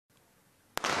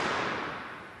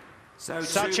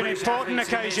Such an important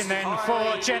occasion then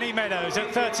for Jenny Meadows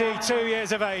at 32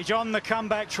 years of age on the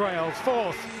comeback trail.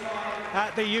 Fourth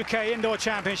at the UK Indoor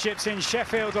Championships in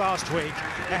Sheffield last week.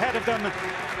 Ahead of them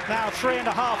now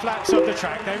 3.5 laps of the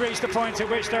track. They reach the point at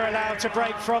which they're allowed to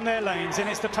break from their lanes, and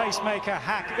it's the pacemaker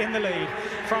Hack in the lead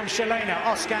from Shelly-Ann.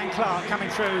 Oscan Clark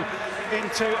coming through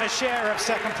into a share of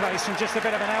second place, and just a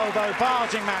bit of an elbow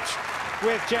barging match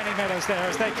with Jenny Meadows there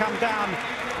as they come down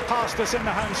past us in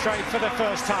the home straight for the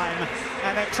first time,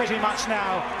 and they're pretty much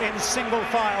now in single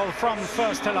file from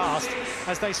first to last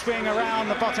as they swing around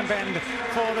the bottom bend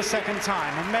for the second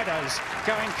time. And Meadows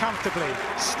going comfortably,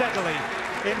 steadily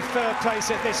in third place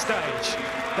at this stage.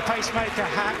 The pacemaker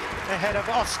Hack ahead of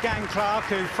Oscan Clark,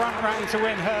 who front ran to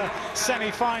win her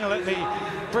semi-final at the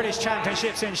British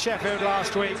Championships in Sheffield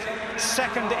last week.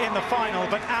 Second in the final,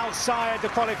 but outside the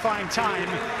qualifying time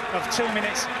of 2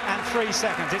 minutes and 3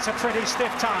 seconds. It's a pretty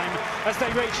stiff time as they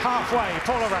reach halfway.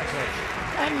 Paula Radcliffe.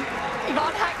 And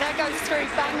Yvonne Hack there goes through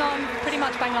bang on, pretty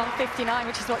much bang on 59,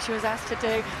 which is what she was asked to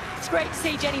do. It's great to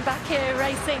see Jenny back here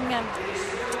racing and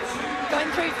going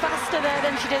through faster there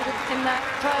than she did in that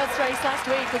trials race last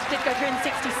week, which did go through in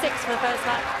 66 for the first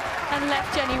lap and left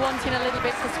Jenny wanting a little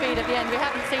bit for speed at the end. We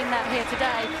haven't seen that here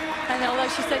today, and although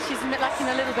she says she's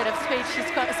lacking a little bit of speed, she's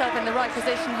got herself in the right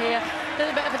position here. A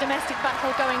little bit of a domestic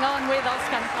battle going on with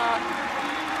Oscan Clark,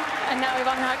 and now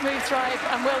Yvonne Hack moves right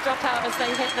and will drop out as they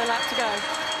hit the lap to go.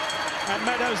 And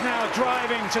Meadows now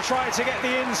driving to try to get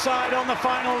the inside on the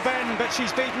final bend, but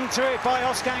she's beaten to it by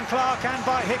Oscan Clark and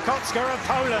by Hikocka of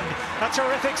Poland. A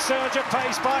terrific surge of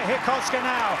pace by Hikocka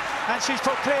now, and she's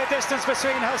put clear distance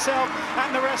between herself and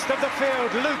the rest of the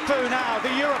field. Lupu now,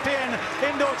 the European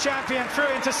indoor champion, through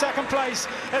into second place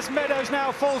as Meadows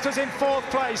now falters in fourth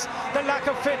place. The lack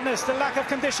of fitness, the lack of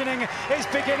conditioning is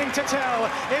beginning to tell.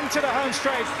 Into the home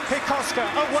straight, Hikocka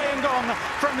away and gone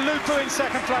from Lupu in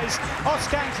second place.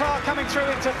 Oscan Clark coming through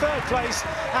into third place,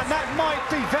 and that might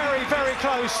be very, very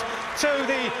close to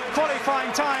the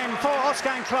qualifying time for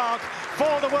Oscan Clark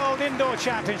for the World Indoor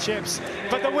Championships.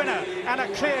 But the winner, and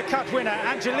a clear-cut winner,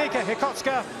 Angelika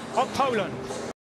Hikocka of Poland.